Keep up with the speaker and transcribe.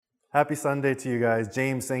Happy Sunday to you guys.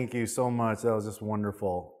 James, thank you so much. That was just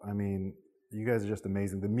wonderful. I mean, you guys are just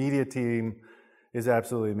amazing. The media team is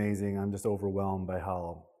absolutely amazing. I'm just overwhelmed by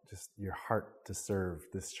how just your heart to serve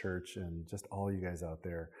this church and just all you guys out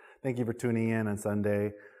there. Thank you for tuning in on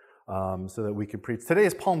Sunday so that we can preach. Today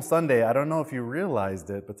is Palm Sunday. I don't know if you realized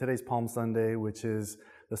it, but today's Palm Sunday, which is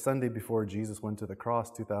the Sunday before Jesus went to the cross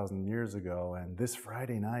 2,000 years ago. And this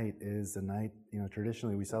Friday night is the night,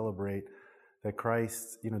 traditionally we celebrate that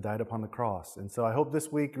Christ, died upon the cross. And so I hope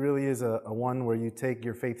this week really is a one where you take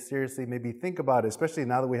your faith seriously, maybe think about it, especially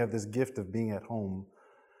now that we have this gift of being at home,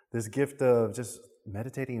 this gift of just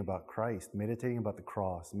meditating about Christ, meditating about the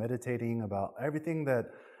cross, meditating about everything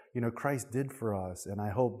that, Christ did for us. And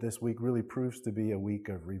I hope this week really proves to be a week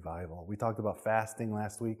of revival. We talked about fasting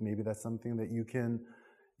last week. Maybe that's something that you can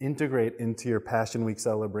integrate into your Passion Week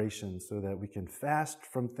celebration so that we can fast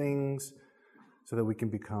from things so that we can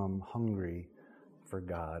become hungry for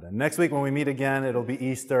God. And next week when we meet again, it'll be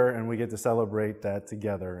Easter and we get to celebrate that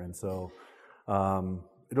together. And so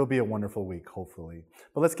it'll be a wonderful week, hopefully.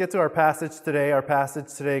 But let's get to our passage today. Our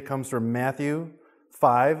passage today comes from Matthew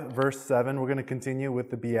 5, verse 7. We're going to continue with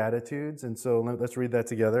the Beatitudes. And so let's read that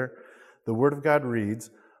together. The Word of God reads,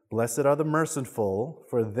 "Blessed are the merciful,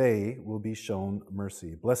 for they will be shown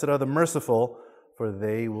mercy. Blessed are the merciful, for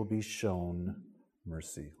they will be shown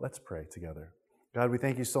mercy." Let's pray together. God, we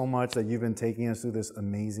thank you so much that you've been taking us through this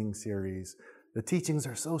amazing series. The teachings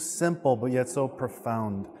are so simple, but yet so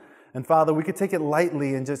profound. And Father, we could take it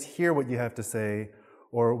lightly and just hear what you have to say,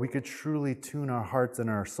 or we could truly tune our hearts and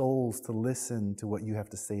our souls to listen to what you have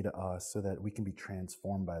to say to us so that we can be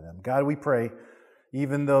transformed by them. God, we pray,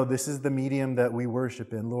 even though this is the medium that we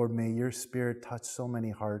worship in, Lord, may your Spirit touch so many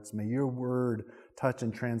hearts. May your word touch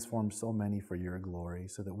and transform so many for your glory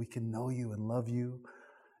so that we can know you and love you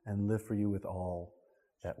and live for you with all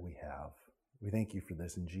that we have. We thank you for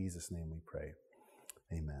this. In Jesus' name we pray.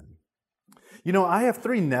 Amen. I have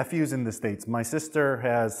 3 nephews in the States. My sister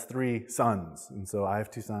has 3 sons. And so I have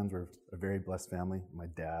 2 sons. We're a very blessed family. My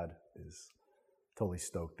dad is totally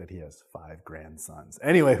stoked that he has 5 grandsons.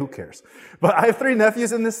 Anyway, who cares? But I have 3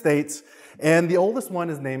 nephews in the States. And the oldest one,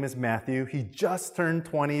 his name is Matthew. He just turned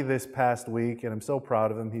 20 this past week. And I'm so proud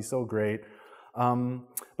of him. He's so great.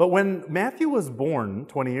 But when Matthew was born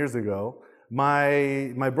 20 years ago,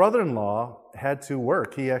 my brother-in-law had to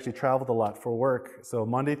work. He actually traveled a lot for work. So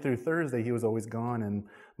Monday through Thursday, he was always gone. And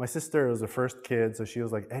my sister was the first kid, so she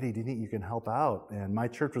was like, "Eddie, do you think you can help out?" And my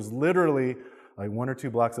church was literally like 1 or 2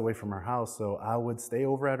 blocks away from her house. So I would stay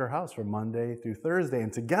over at her house from Monday through Thursday.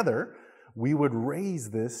 And together, we would raise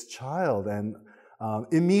this child. And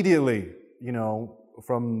immediately,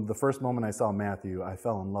 from the first moment I saw Matthew, I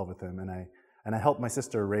fell in love with him. And I helped my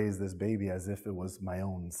sister raise this baby as if it was my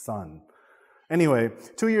own son. Anyway,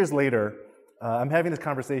 2 years later, I'm having this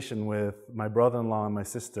conversation with my brother-in-law and my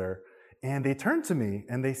sister, and they turn to me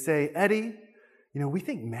and they say, "Eddie, we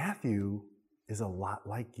think Matthew is a lot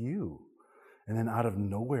like you." And then out of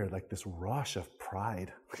nowhere, like this rush of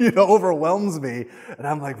pride, overwhelms me. And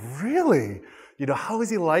I'm like, "Really? How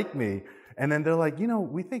is he like me?" And then they're like,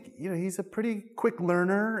 "We think, he's a pretty quick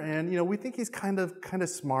learner, and, we think he's kind of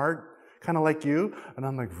smart, kind of like you." And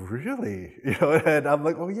I'm like, "Really?" And I'm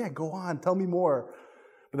like, "Oh yeah, go on, tell me more."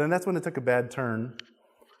 But then that's when it took a bad turn.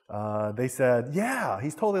 They said, "Yeah,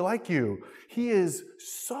 he's totally like you. He is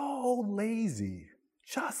so lazy,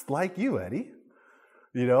 just like you, Eddie."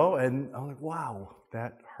 And I'm like, wow,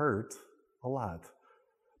 that hurt a lot.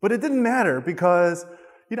 But it didn't matter because,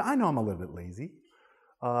 I know I'm a little bit lazy.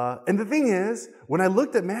 And the thing is, when I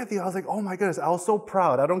looked at Matthew, I was like, oh my goodness, I was so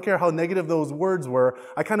proud. I don't care how negative those words were.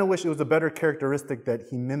 I kind of wish it was a better characteristic that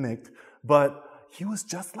he mimicked, but he was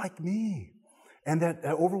just like me. And that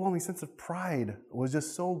overwhelming sense of pride was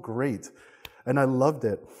just so great. And I loved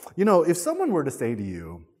it. If someone were to say to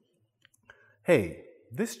you, "Hey,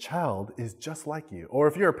 this child is just like you," or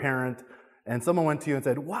if you're a parent and someone went to you and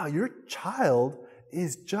said, "Wow, your child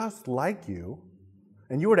is just like you,"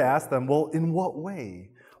 and you were to ask them, "Well, in what way?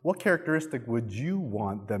 What characteristic would you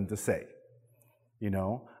want them to say?"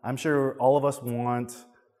 I'm sure all of us want,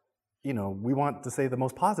 we want to say the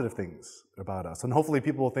most positive things about us. And hopefully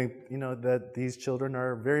people will think, that these children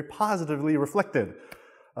are very positively reflected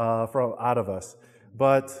out of us.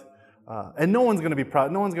 But, and no one's going to be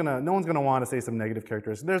proud. No one's going to want to say some negative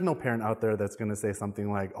characteristics. There's no parent out there that's going to say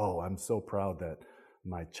something like, "Oh, I'm so proud that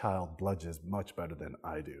my child bludges much better than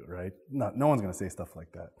I do," right? No one's going to say stuff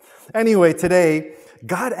like that. Anyway, today,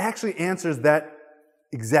 God actually answers that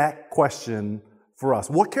exact question for us.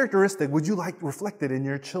 What characteristic would you like reflected in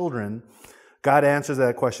your children? God answers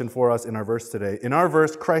that question for us in our verse today. In our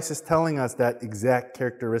verse, Christ is telling us that exact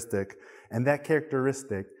characteristic, and that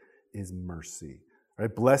characteristic is mercy.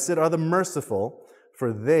 Right? Blessed are the merciful,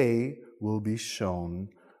 for they will be shown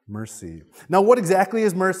mercy. Now, what exactly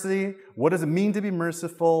is mercy? What does it mean to be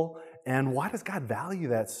merciful? And why does God value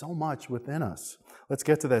that so much within us? Let's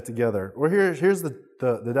get to that together. Well, here's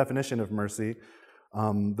the definition of mercy.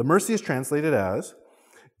 The mercy is translated as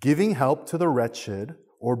giving help to the wretched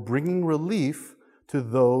or bringing relief to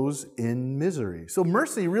those in misery. So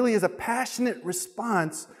mercy really is a passionate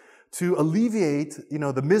response to alleviate,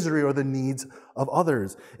 the misery or the needs of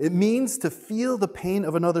others. It means to feel the pain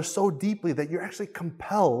of another so deeply that you're actually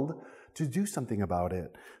compelled to do something about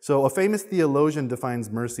it. So a famous theologian defines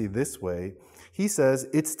mercy this way. He says,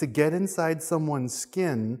 it's to get inside someone's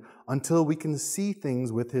skin until we can see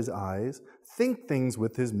things with his eyes, think things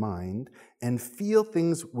with his mind, and feel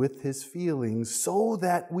things with his feelings so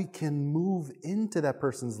that we can move into that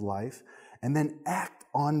person's life and then act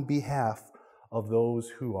on behalf of those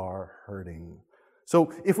who are hurting.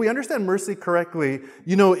 So if we understand mercy correctly,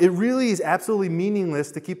 it really is absolutely meaningless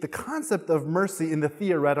to keep the concept of mercy in the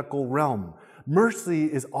theoretical realm. Mercy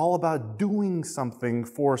is all about doing something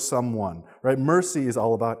for someone, right? Mercy is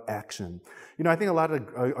all about action. I think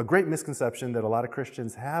a great misconception that a lot of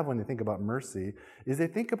Christians have when they think about mercy is they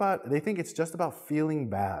think it's just about feeling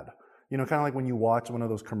bad. Kind of like when you watch one of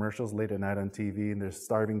those commercials late at night on TV and there's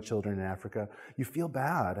starving children in Africa, you feel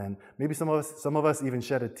bad, and maybe some of us even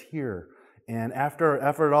shed a tear. And after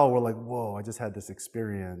it all, we're like, whoa, I just had this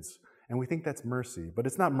experience. And we think that's mercy, but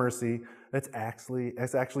it's not mercy. It's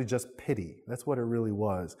actually just pity. That's what it really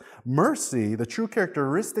was. Mercy, the true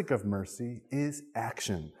characteristic of mercy, is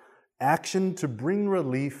action. Action to bring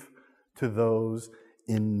relief to those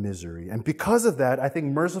in misery. And because of that, I think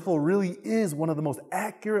merciful really is one of the most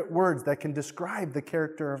accurate words that can describe the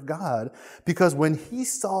character of God, because when he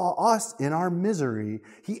saw us in our misery,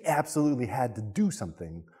 he absolutely had to do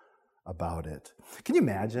something about it. Can you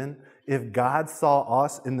imagine if God saw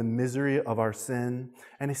us in the misery of our sin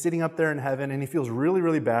and he's sitting up there in heaven and he feels really,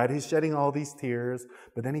 really bad. He's shedding all these tears,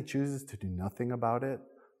 but then he chooses to do nothing about it?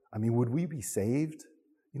 I mean, would we be saved?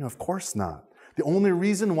 Of course not. The only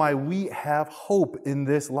reason why we have hope in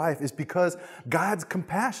this life is because God's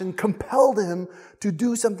compassion compelled him to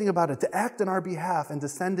do something about it, to act on our behalf and to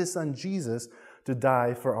send his son Jesus to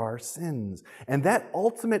die for our sins. And that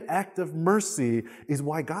ultimate act of mercy is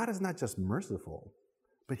why God is not just merciful,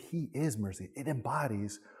 but he is mercy. It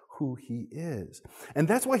embodies who he is. And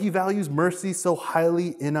that's why he values mercy so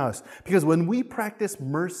highly in us. Because when we practice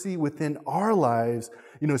mercy within our lives,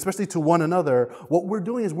 especially to one another, what we're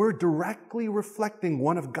doing is we're directly reflecting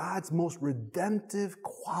one of God's most redemptive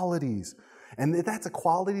qualities. And that's a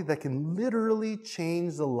quality that can literally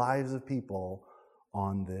change the lives of people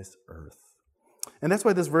on this earth. And that's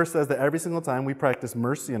why this verse says that every single time we practice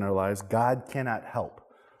mercy in our lives, God cannot help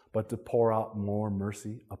but to pour out more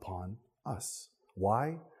mercy upon us.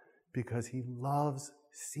 Why? Because he loves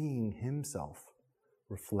seeing himself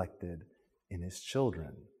reflected in his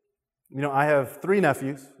children. I have 3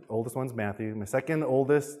 nephews. Oldest one's Matthew. My second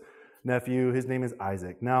oldest nephew, his name is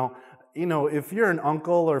Isaac. Now, if you're an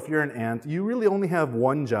uncle or if you're an aunt, you really only have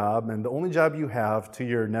one job, and the only job you have to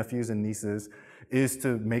your nephews and nieces is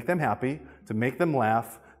to make them happy, to make them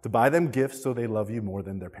laugh, to buy them gifts so they love you more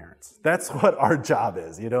than their parents. That's what our job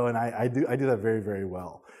is, and I do that very, very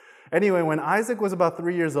well. Anyway, when Isaac was about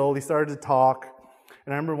 3 years old, he started to talk,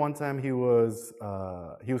 and I remember one time he was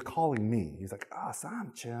calling me. He's like,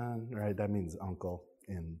 Samchan, right? That means uncle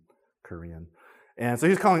in Korean. And so he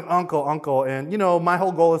was calling uncle, and my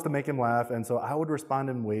whole goal is to make him laugh, and so I would respond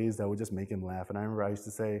in ways that would just make him laugh. And I remember I used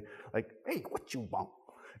to say, like, hey, what you want?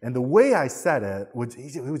 And the way I said it,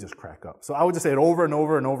 he would just crack up. So I would just say it over and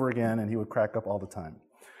over and over again, and he would crack up all the time.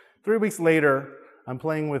 3 weeks later, I'm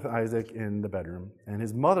playing with Isaac in the bedroom, and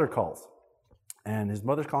his mother calls. And his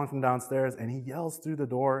mother's calling from downstairs, and he yells through the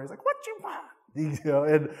door. He's like, what you want?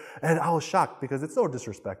 And I was shocked because it's so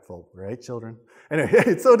disrespectful, right, children? Anyway,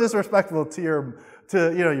 it's so disrespectful to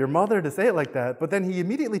your mother to say it like that. But then he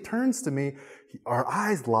immediately turns to me. Our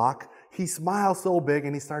eyes lock. He smiles so big,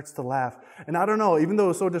 and he starts to laugh. And I don't know, even though it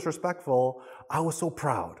was so disrespectful, I was so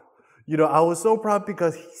proud. I was so proud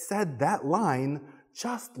because he said that line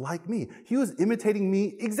just like me. He was imitating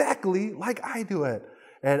me exactly like I do it.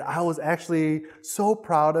 And I was actually so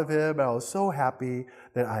proud of him. I was so happy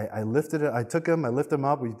that I lifted it. I took him, I lifted him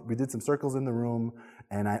up. We did some circles in the room,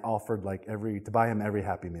 and I offered to buy him every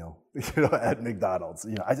Happy Meal, at McDonald's.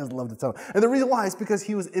 I just loved to tell him. And the reason why is because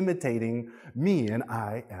he was imitating me, and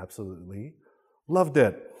I absolutely loved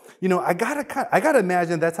it. I gotta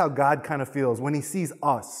imagine that's how God kind of feels when he sees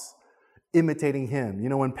us imitating him. You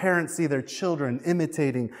know, when parents see their children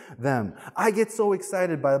imitating them. I get so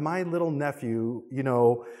excited by my little nephew, you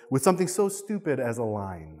know, with something so stupid as a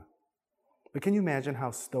line. But can you imagine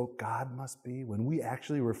how stoked God must be when we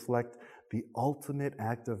actually reflect the ultimate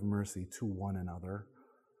act of mercy to one another?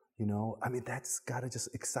 You know, I mean, that's got to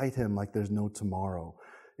just excite him like there's no tomorrow.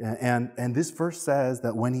 And this verse says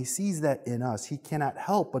that when he sees that in us, he cannot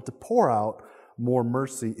help but to pour out more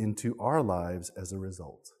mercy into our lives as a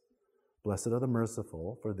result. Blessed are the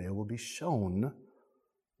merciful, for they will be shown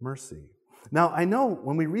mercy. Now, I know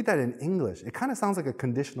when we read that in English, it kind of sounds like a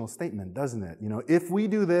conditional statement, doesn't it? You know, if we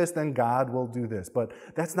do this, then God will do this. But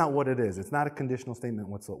that's not what it is. It's not a conditional statement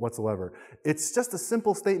whatsoever. It's just a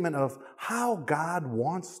simple statement of how God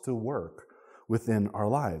wants to work within our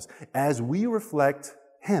lives. As we reflect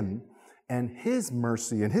Him and His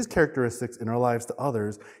mercy and His characteristics in our lives to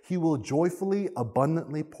others, He will joyfully,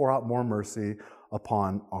 abundantly pour out more mercy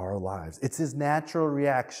upon our lives. It's His natural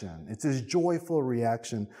reaction. It's His joyful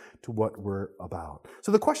reaction to what we're about.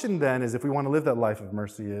 So the question then is, if we want to live that life of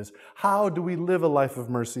mercy, is how do we live a life of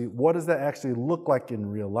mercy? What does that actually look like in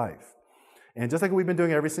real life? And just like we've been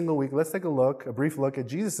doing every single week, let's take a brief look at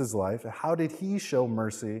Jesus' life. How did He show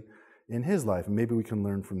mercy in His life? And maybe we can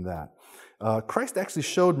learn from that. Christ actually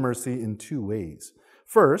showed mercy in two ways.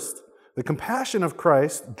 First, the compassion of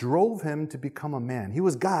Christ drove Him to become a man. He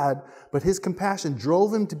was God, but His compassion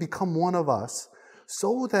drove Him to become one of us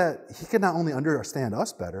so that He could not only understand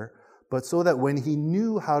us better, but so that when He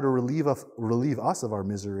knew how to relieve us of our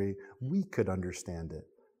misery, we could understand it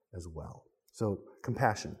as well. So,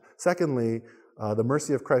 compassion. Secondly, the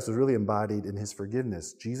mercy of Christ was really embodied in His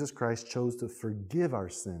forgiveness. Jesus Christ chose to forgive our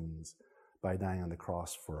sins by dying on the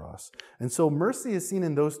cross for us. And so mercy is seen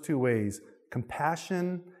in those two ways,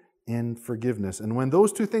 compassion and forgiveness. And when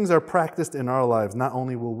those two things are practiced in our lives, not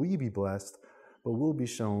only will we be blessed, but we'll be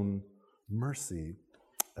shown mercy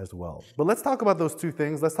as well. But let's talk about those two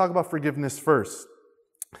things. Let's talk about forgiveness first.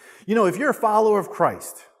 You know, if you're a follower of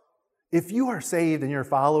Christ, if you are saved and you're a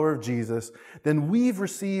follower of Jesus, then we've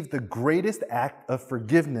received the greatest act of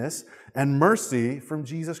forgiveness and mercy from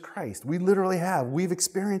Jesus Christ. We literally have. We've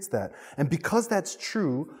experienced that. And because that's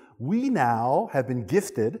true, we now have been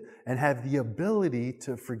gifted and have the ability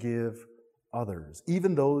to forgive others,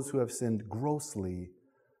 even those who have sinned grossly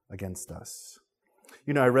against us.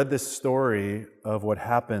 You know, I read this story of what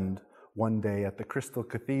happened one day at the Crystal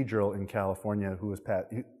Cathedral in California,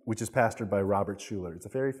 which is pastored by Robert Schuller. It's a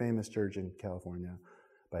very famous church in California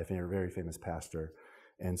by a very famous pastor.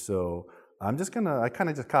 And so I kind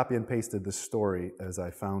of just copy and pasted this story as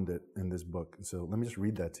I found it in this book. So let me just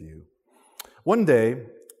read that to you. One day,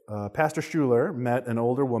 Pastor Schuller met an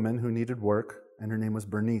older woman who needed work, and her name was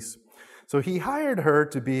Bernice. So he hired her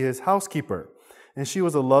to be his housekeeper. And she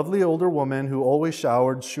was a lovely older woman who always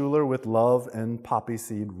showered Schuller with love and poppy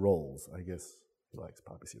seed rolls. I guess he likes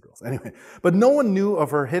poppy seed rolls. Anyway, but no one knew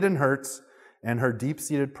of her hidden hurts and her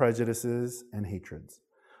deep-seated prejudices and hatreds.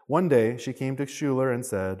 One day, she came to Schuller and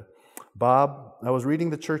said, "Bob, I was reading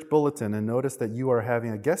the church bulletin and noticed that you are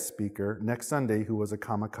having a guest speaker next Sunday who was a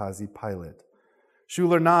kamikaze pilot."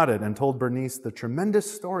 Schuller nodded and told Bernice the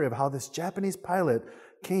tremendous story of how this Japanese pilot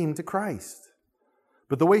came to Christ.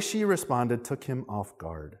 But the way she responded took him off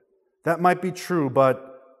guard. "That might be true,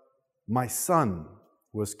 but my son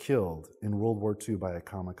was killed in World War II by a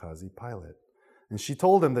kamikaze pilot." And she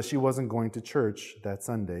told him that she wasn't going to church that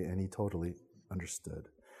Sunday, and he totally understood.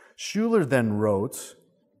 Schuller then wrote,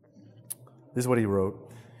 this is what he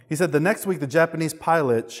wrote. He said, "The next week, the Japanese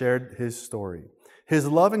pilot shared his story. His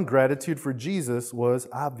love and gratitude for Jesus was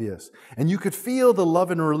obvious, and you could feel the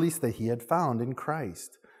love and release that he had found in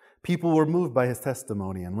Christ. People were moved by his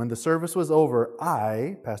testimony, and when the service was over,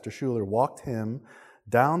 I, Pastor Schuller, walked him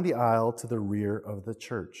down the aisle to the rear of the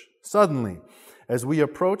church. Suddenly, as we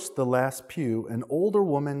approached the last pew, an older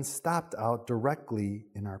woman stopped out directly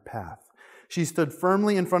in our path. She stood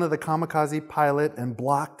firmly in front of the kamikaze pilot and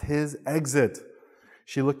blocked his exit.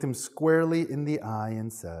 She looked him squarely in the eye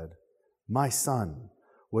and said, 'My son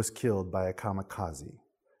was killed by a kamikaze.'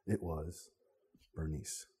 It was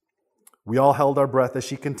Bernice." We all held our breath as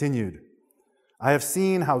she continued, "I have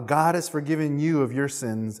seen how God has forgiven you of your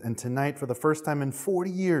sins, and tonight, for the first time in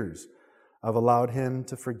 40 years, I've allowed Him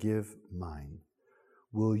to forgive mine.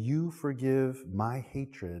 Will you forgive my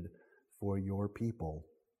hatred for your people?"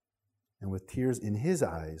 And with tears in his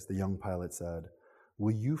eyes, the young pilot said,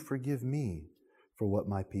 "Will you forgive me for what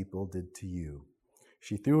my people did to you?"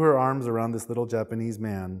 She threw her arms around this little Japanese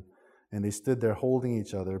man, and they stood there holding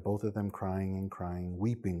each other, both of them crying and crying,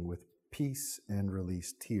 weeping with peace and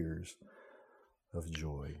release tears of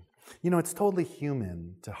joy. You know, it's totally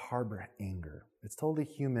human to harbor anger. It's totally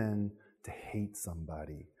human to hate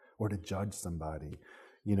somebody or to judge somebody,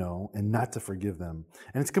 and not to forgive them.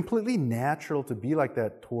 And it's completely natural to be like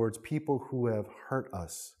that towards people who have hurt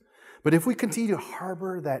us. But if we continue to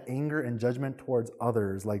harbor that anger and judgment towards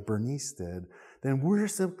others like Bernice did, then we're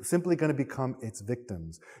simply going to become its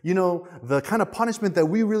victims. The kind of punishment that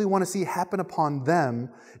we really want to see happen upon them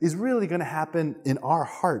is really going to happen in our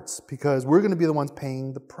hearts, because we're going to be the ones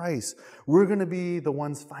paying the price. We're going to be the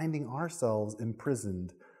ones finding ourselves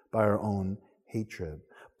imprisoned by our own hatred.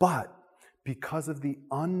 But because of the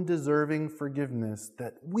undeserving forgiveness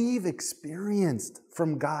that we've experienced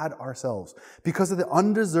from God ourselves, because of the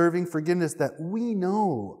undeserving forgiveness that we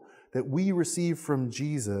know that we receive from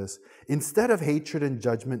Jesus, instead of hatred and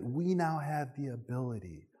judgment, we now have the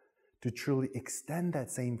ability to truly extend that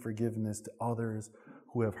same forgiveness to others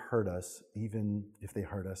who have hurt us, even if they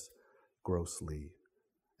hurt us grossly.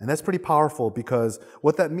 And that's pretty powerful, because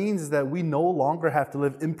what that means is that we no longer have to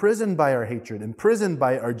live imprisoned by our hatred, imprisoned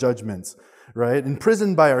by our judgments, right?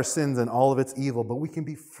 Imprisoned by our sins and all of its evil, but we can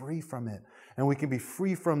be free from it. And we can be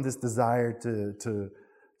free from this desire to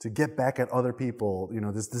get back at other people,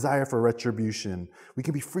 this desire for retribution. We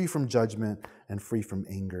can be free from judgment and free from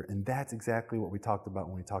anger. And that's exactly what we talked about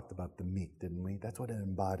when we talked about the meek, didn't we? That's what it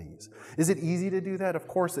embodies. Is it easy to do that? Of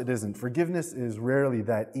course it isn't. Forgiveness is rarely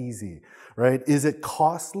that easy, right? Is it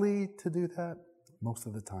costly to do that? Most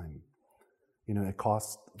of the time. It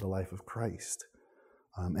costs the life of Christ.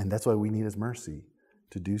 And that's why we need His mercy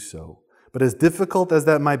to do so. But as difficult as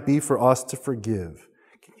that might be for us to forgive,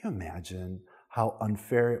 can you imagine how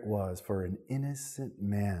unfair it was for an innocent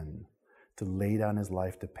man to lay down his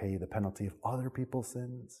life to pay the penalty of other people's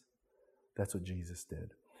sins? That's what Jesus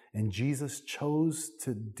did. And Jesus chose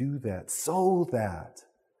to do that so that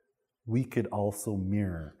we could also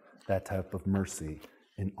mirror that type of mercy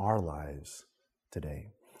in our lives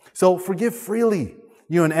today. So forgive freely.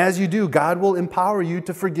 And as you do, God will empower you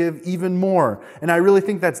to forgive even more. And I really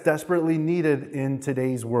think that's desperately needed in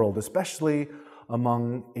today's world, especially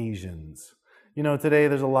among Asians. Today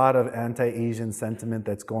there's a lot of anti-Asian sentiment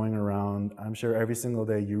that's going around. I'm sure every single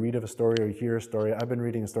day you read of a story or you hear a story. I've been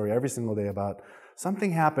reading a story every single day about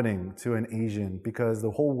something happening to an Asian, because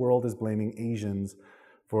the whole world is blaming Asians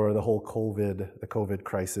for the whole COVID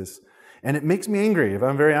crisis. And it makes me angry. If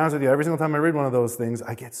I'm very honest with you, every single time I read one of those things,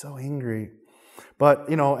 I get so angry.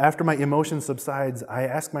 But, after my emotion subsides, I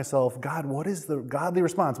ask myself, God, what is the godly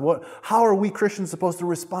response? How are we Christians supposed to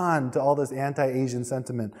respond to all this anti-Asian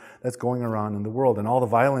sentiment that's going around in the world and all the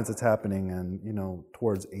violence that's happening and,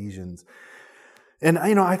 towards Asians? And,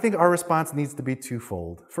 I think our response needs to be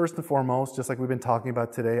twofold. First and foremost, just like we've been talking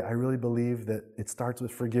about today, I really believe that it starts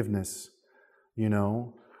with forgiveness.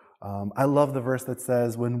 I love the verse that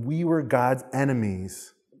says, when we were God's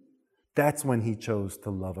enemies, that's when He chose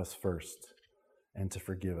to love us first and to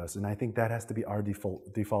forgive us. And I think that has to be our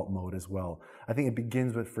default mode as well. I think it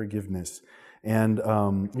begins with forgiveness. And,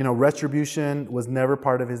 retribution was never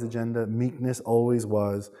part of His agenda. Meekness always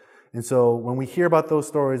was. And so when we hear about those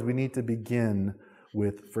stories, we need to begin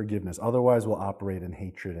with forgiveness. Otherwise, we'll operate in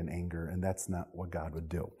hatred and anger, and that's not what God would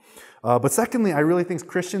do. But secondly, I really think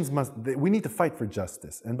Christians we need to fight for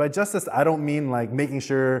justice. And by justice, I don't mean like making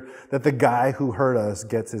sure that the guy who hurt us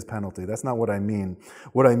gets his penalty. That's not what I mean.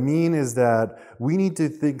 What I mean is that we need to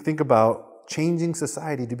think about changing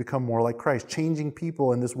society to become more like Christ, changing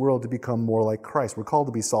people in this world to become more like Christ. We're called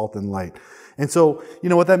to be salt and light. And so,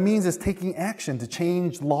 what that means is taking action to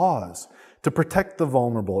change laws, to protect the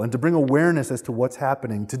vulnerable, and to bring awareness as to what's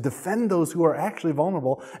happening, to defend those who are actually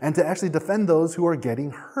vulnerable, and to actually defend those who are getting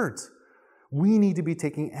hurt. We need to be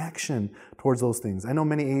taking action towards those things. I know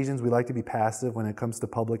many Asians, we like to be passive when it comes to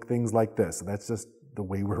public things like this. That's just the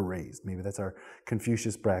way we're raised. Maybe that's our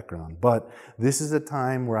Confucius background. But this is a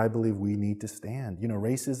time where I believe we need to stand.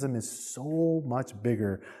 Racism is so much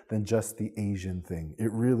bigger than just the Asian thing.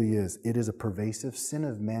 It really is. It is a pervasive sin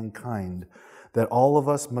of mankind that all of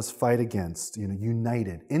us must fight against,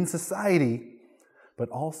 united in society, but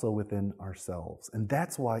also within ourselves. And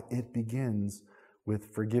that's why it begins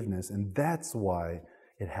with forgiveness. And that's why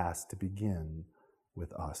it has to begin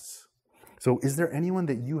with us. So is there anyone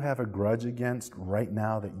that you have a grudge against right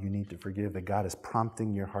now that you need to forgive, that God is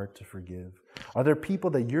prompting your heart to forgive? Are there people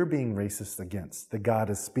that you're being racist against, that God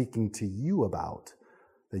is speaking to you about,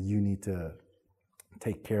 that you need to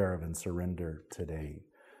take care of and surrender today?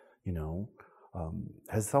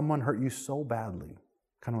 Has someone hurt you so badly,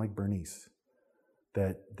 kind of like Bernice,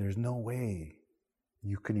 that there's no way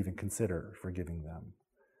you can even consider forgiving them?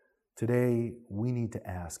 Today, we need to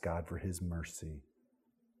ask God for His mercy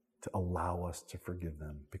to allow us to forgive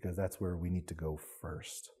them, because that's where we need to go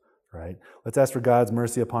first, right? Let's ask for God's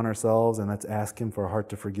mercy upon ourselves, and let's ask Him for a heart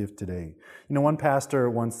to forgive today. You know, one pastor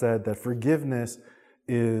once said that forgiveness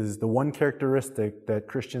is the one characteristic that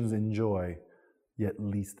Christians enjoy, yet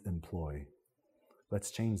least employ.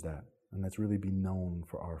 Let's change that, and let's really be known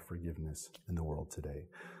for our forgiveness in the world today.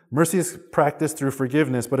 Mercy is practiced through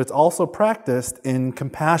forgiveness, but it's also practiced in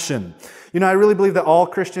compassion. You know, I really believe that all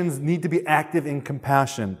Christians need to be active in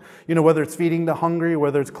compassion. You know, whether it's feeding the hungry,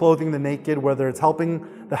 whether it's clothing the naked, whether it's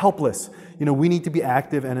helping the helpless. You know, we need to be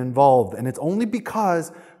active and involved. And it's only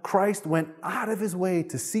because Christ went out of His way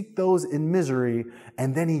to seek those in misery,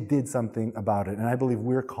 and then He did something about it. And I believe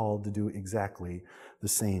we're called to do exactly the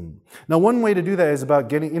same. Now, one way to do that is about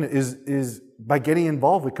getting, is by getting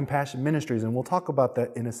involved with Compassion Ministries, and we'll talk about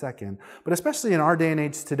that in a second. But especially in our day and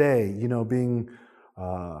age today, you know, being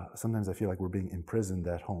sometimes I feel like we're being imprisoned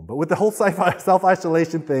at home. But with the whole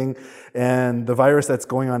self-isolation thing and the virus that's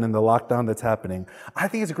going on and the lockdown that's happening, I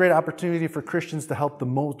think it's a great opportunity for Christians to help the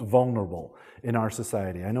most vulnerable in our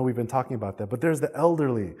society. I know we've been talking about that, but there's the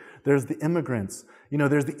elderly, there's the immigrants, you know,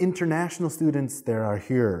 there's the international students that are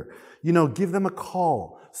here. You know, give them a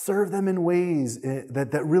call, serve them in ways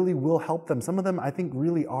that really will help them. Some of them, I think,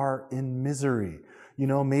 really are in misery. You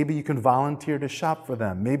know, maybe you can volunteer to shop for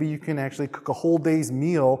them. Maybe you can actually cook a whole day's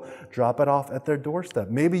meal, drop it off at their doorstep.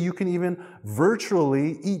 Maybe you can even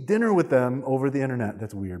virtually eat dinner with them over the internet.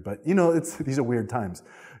 That's weird, but you know, these are weird times.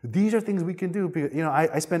 These are things we can do. You know,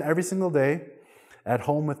 I spend every single day at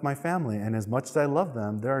home with my family, and as much as I love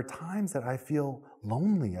them, there are times that I feel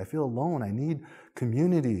lonely. I feel alone. I need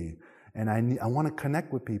community, and I want to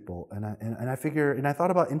connect with people. And I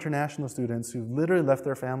thought about international students who literally left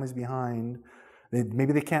their families behind.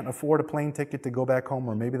 Maybe they can't afford a plane ticket to go back home,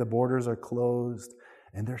 or maybe the borders are closed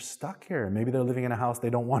and they're stuck here. Maybe they're living in a house they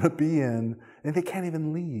don't want to be in and they can't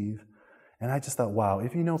even leave. And I just thought, wow,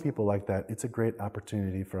 if you know people like that, it's a great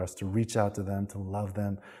opportunity for us to reach out to them, to love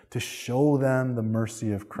them, to show them the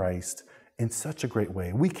mercy of Christ in such a great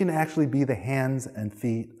way. We can actually be the hands and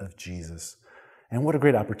feet of Jesus. And what a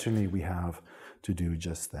great opportunity we have to do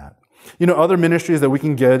just that. You know, other ministries that we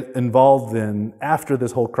can get involved in after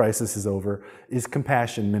this whole crisis is over is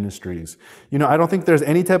Compassion Ministries. You know, I don't think there's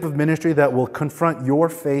any type of ministry that will confront your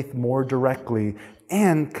faith more directly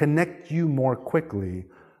and connect you more quickly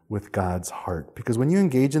with God's heart. Because when you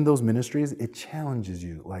engage in those ministries, it challenges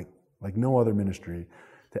you like no other ministry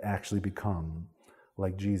to actually become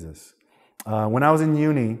like Jesus. When I was in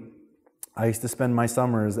uni, I used to spend my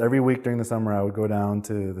summers, every week during the summer, I would go down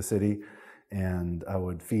to the city and I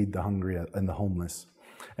would feed the hungry and the homeless.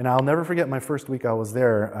 And I'll never forget my first week I was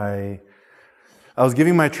there. I was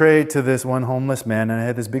giving my tray to this one homeless man, and I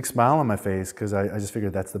had this big smile on my face because I just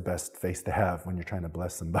figured that's the best face to have when you're trying to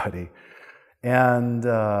bless somebody. And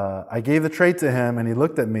I gave the tray to him, and he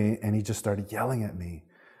looked at me, and he just started yelling at me.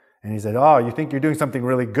 And he said, "Oh, you think you're doing something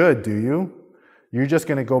really good, do you? You're just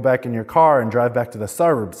going to go back in your car and drive back to the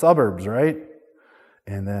suburbs, right?"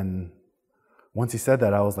 And then once he said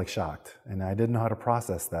that, I was like shocked, and I didn't know how to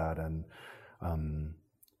process that. And,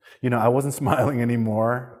 you know, I wasn't smiling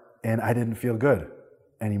anymore, and I didn't feel good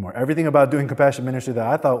anymore. Everything about doing Compassion Ministry that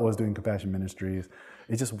I thought was doing Compassion Ministries,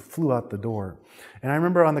 it just flew out the door. And I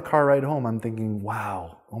remember on the car ride home, I'm thinking,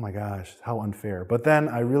 wow, oh my gosh, how unfair. But then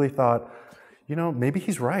I really thought, you know, maybe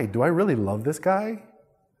he's right. Do I really love this guy?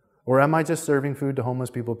 Or am I just serving food to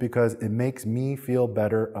homeless people because it makes me feel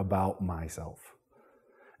better about myself?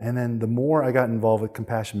 And then the more I got involved with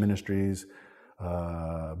Compassion Ministries,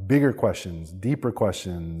 bigger questions, deeper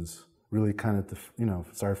questions, really kind of, you know,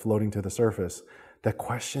 started floating to the surface that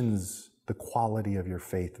questions the quality of your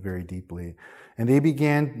faith very deeply. And they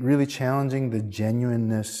began really challenging the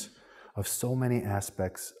genuineness of so many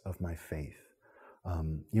aspects of my faith.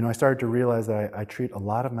 You know, I started to realize that I treat a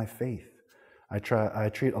lot of my faith, I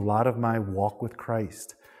treat a lot of my walk with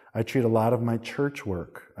Christ, I treat a lot of my church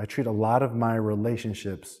work, I treat a lot of my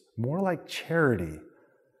relationships more like charity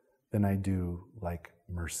than I do like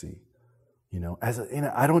mercy. You know,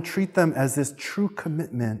 I don't treat them as this true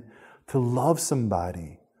commitment to love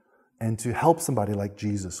somebody and to help somebody like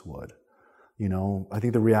Jesus would. You know, I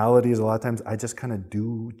think the reality is a lot of times I just kind of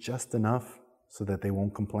do just enough so that they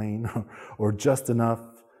won't complain or just enough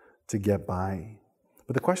to get by.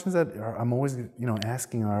 But the questions that I'm always, you know,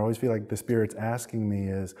 asking, or I always feel like the Spirit's asking me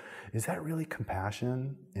is that really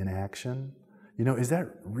compassion in action? You know, is that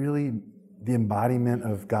really the embodiment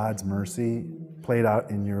of God's mercy played out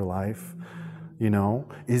in your life? You know,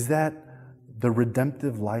 is that the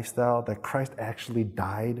redemptive lifestyle that Christ actually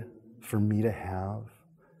died for me to have?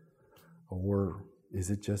 Or is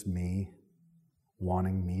it just me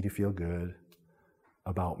wanting me to feel good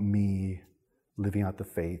about me living out the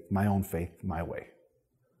faith, my own faith, my way?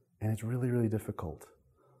 And it's really, really difficult.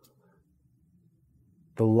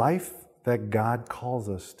 The life that God calls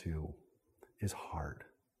us to is hard.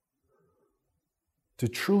 To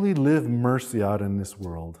truly live mercy out in this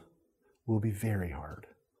world will be very hard,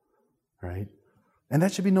 right? And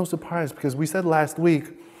that should be no surprise, because we said last week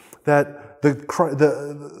that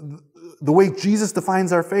the way Jesus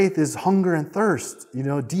defines our faith is hunger and thirst,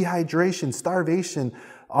 dehydration, starvation.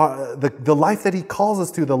 The life that he calls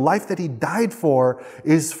us to, the life that he died for,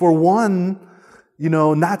 is for one,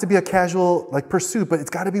 not to be a casual pursuit, but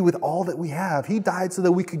it's got to be with all that we have. He died so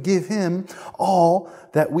that we could give him all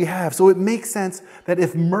that we have. So it makes sense that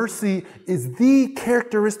if mercy is the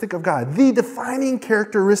characteristic of God, the defining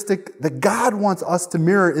characteristic that God wants us to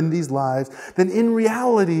mirror in these lives, then in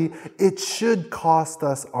reality, it should cost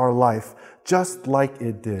us our life, just like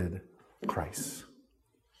it did Christ.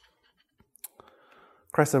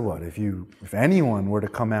 Christ said what? If anyone were to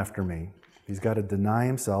come after me, he's got to deny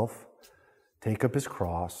himself, take up his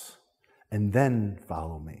cross, and then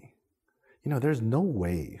follow me. There's no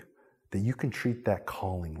way that you can treat that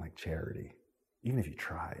calling like charity, even if you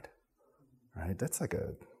tried, right? It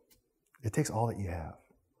takes all that you have.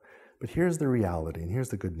 But here's the reality, and here's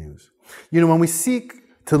the good news. When we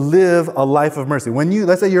seek to live a life of mercy,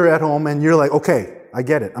 let's say you're at home and you're like, okay, I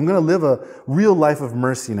get it. I'm going to live a real life of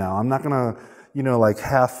mercy now. I'm not going to,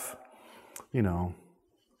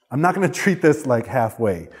 I'm not going to treat this like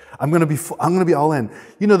halfway. I'm going to be all in.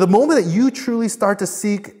 The moment that you truly start to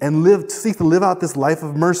seek to live out this life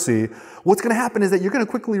of mercy, what's going to happen is that you're going to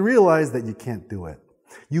quickly realize that you can't do it.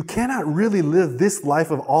 You cannot really live this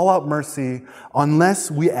life of all-out mercy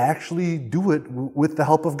unless we actually do it with the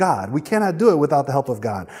help of God. We cannot do it without the help of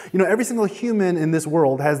God. Every single human in this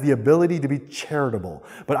world has the ability to be charitable,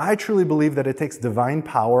 but I truly believe that it takes divine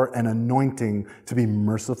power and anointing to be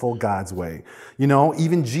merciful God's way.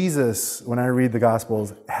 Even Jesus, when I read the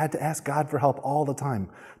Gospels, had to ask God for help all the time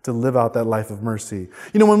to live out that life of mercy.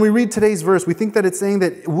 When we read today's verse, we think that it's saying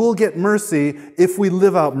that we'll get mercy if we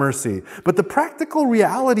live out mercy. But the practical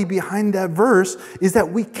reality behind that verse is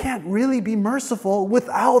that we can't really be merciful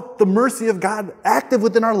without the mercy of God active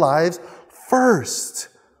within our lives first.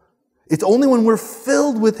 It's only when we're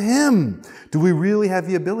filled with him do we really have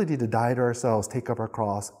the ability to die to ourselves, take up our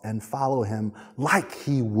cross, and follow him like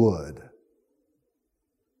he would.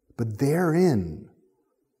 But therein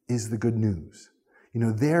is the good news.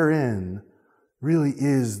 Therein really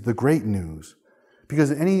is the great news. Because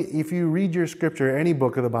if you read your scripture, any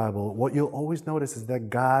book of the Bible, what you'll always notice is that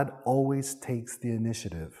God always takes the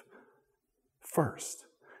initiative first.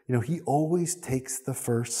 He always takes the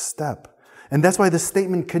first step. And that's why the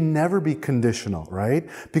statement can never be conditional, right?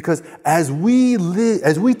 Because as we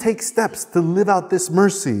take steps to live out this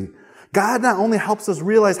mercy, God not only helps us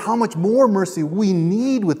realize how much more mercy we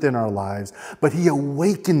need within our lives, but he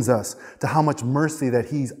awakens us to how much mercy that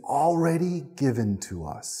he's already given to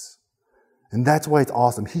us. And that's why it's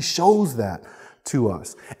awesome. He shows that to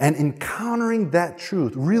us. And encountering that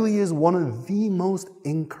truth really is one of the most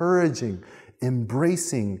encouraging,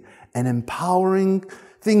 embracing, and empowering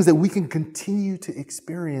things that we can continue to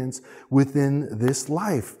experience within this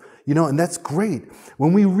life. And that's great.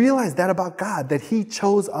 When we realize that about God, that he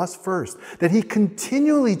chose us first, that he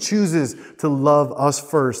continually chooses to love us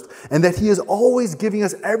first, and that he is always giving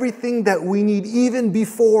us everything that we need even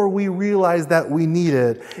before we realize that we need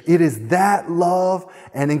it. It is that love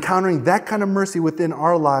and encountering that kind of mercy within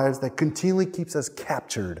our lives that continually keeps us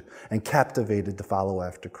captured and captivated to follow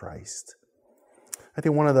after Christ. I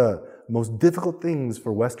think one of the most difficult things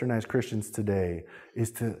for Westernized Christians today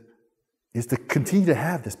is to continue to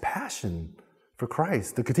have this passion for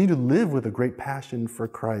Christ, to continue to live with a great passion for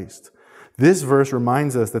Christ. This verse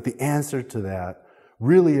reminds us that the answer to that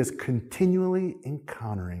really is continually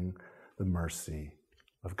encountering the mercy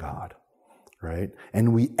of God, right?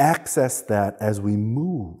 And we access that as we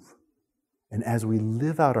move and as we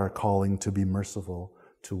live out our calling to be merciful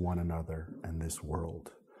to one another and this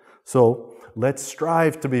world. So let's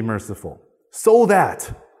strive to be merciful so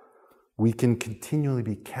that we can continually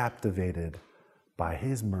be captivated by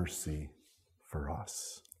his mercy for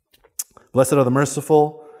us. Blessed are the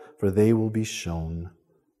merciful, for they will be shown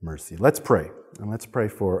mercy. Let's pray, and let's pray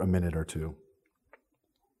for a minute or two.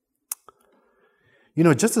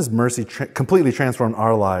 Just as mercy completely transformed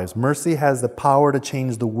our lives, mercy has the power to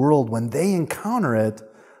change the world when they encounter it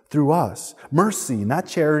through us. Mercy, not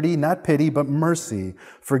charity, not pity, but mercy,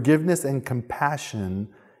 forgiveness and compassion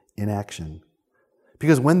in action.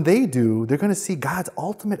 Because when they do, they're going to see God's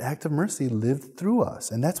ultimate act of mercy lived through us.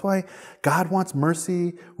 And that's why God wants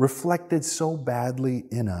mercy reflected so badly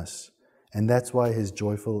in us. And that's why his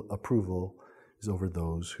joyful approval is over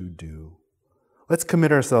those who do. Let's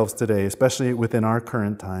commit ourselves today, especially within our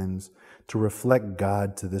current times, to reflect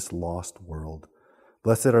God to this lost world.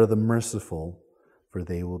 Blessed are the merciful, for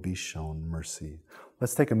they will be shown mercy.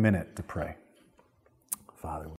 Let's take a minute to pray.